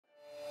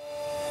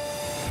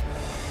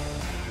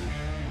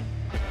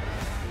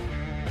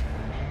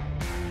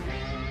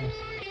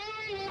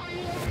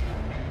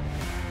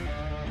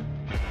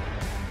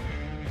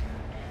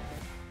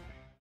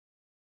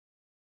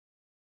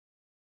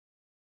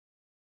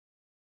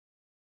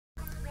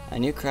I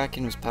knew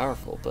Kraken was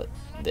powerful, but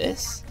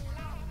this?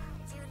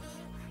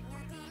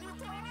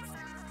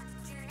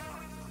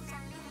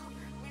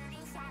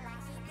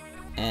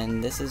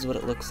 And this is what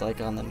it looks like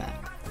on the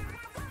map.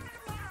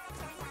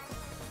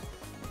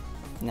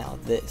 Now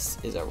this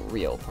is a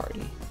real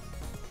party.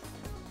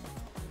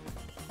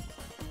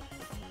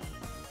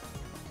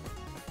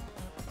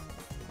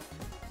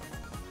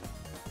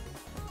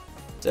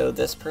 So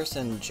this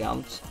person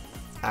jumped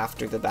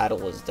after the battle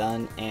was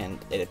done, and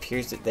it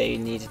appears that they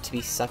needed to be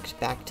sucked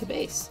back to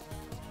base.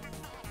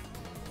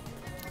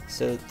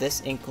 So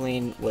this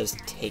Inkling was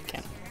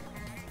taken.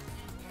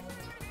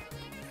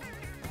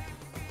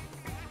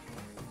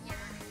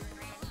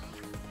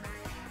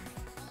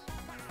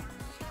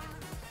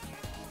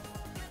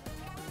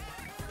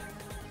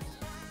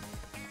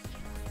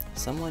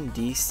 Someone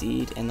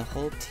DC'd and the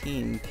whole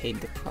team paid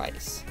the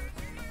price.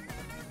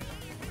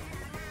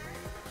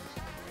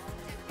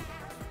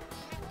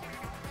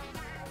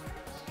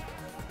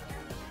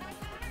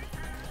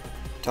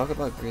 Talk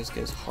about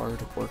Grizzco's hard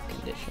work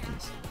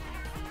conditions.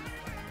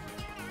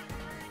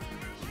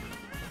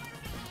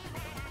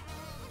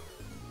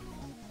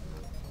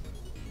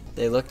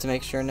 They look to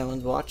make sure no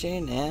one's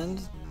watching, and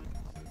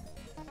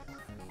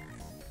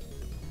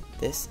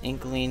this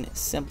Inkling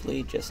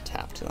simply just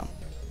tapped them.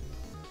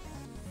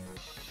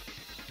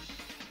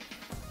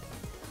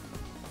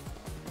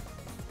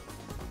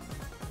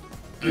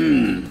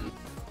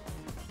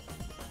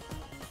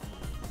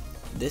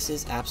 This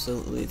is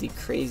absolutely the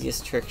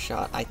craziest trick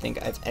shot I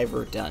think I've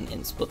ever done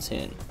in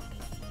Splatoon.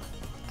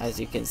 As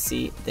you can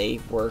see, they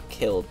were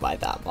killed by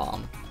that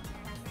bomb.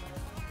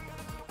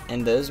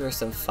 And those were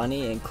some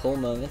funny and cool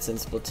moments in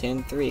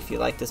Splatoon 3. If you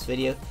like this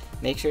video,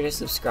 make sure to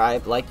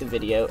subscribe, like the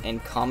video,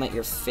 and comment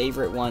your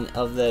favorite one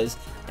of those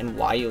and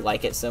why you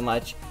like it so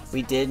much.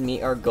 We did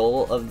meet our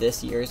goal of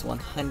this year's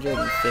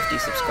 150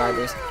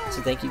 subscribers,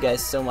 so thank you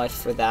guys so much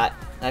for that.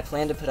 And I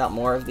plan to put out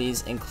more of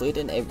these,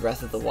 including a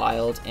Breath of the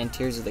Wild and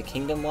Tears of the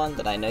Kingdom one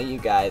that I know you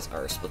guys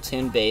are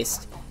Splatoon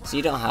based, so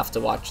you don't have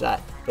to watch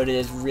that, but it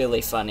is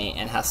really funny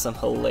and has some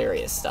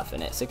hilarious stuff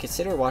in it. So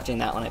consider watching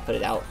that when I put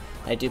it out.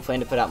 I do plan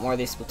to put out more of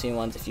these Splatoon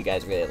ones if you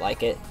guys really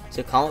like it.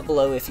 So comment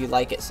below if you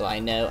like it so I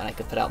know and I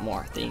can put out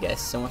more. Thank you guys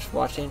so much for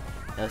watching,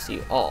 and I'll see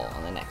you all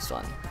on the next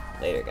one.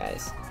 Later,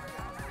 guys.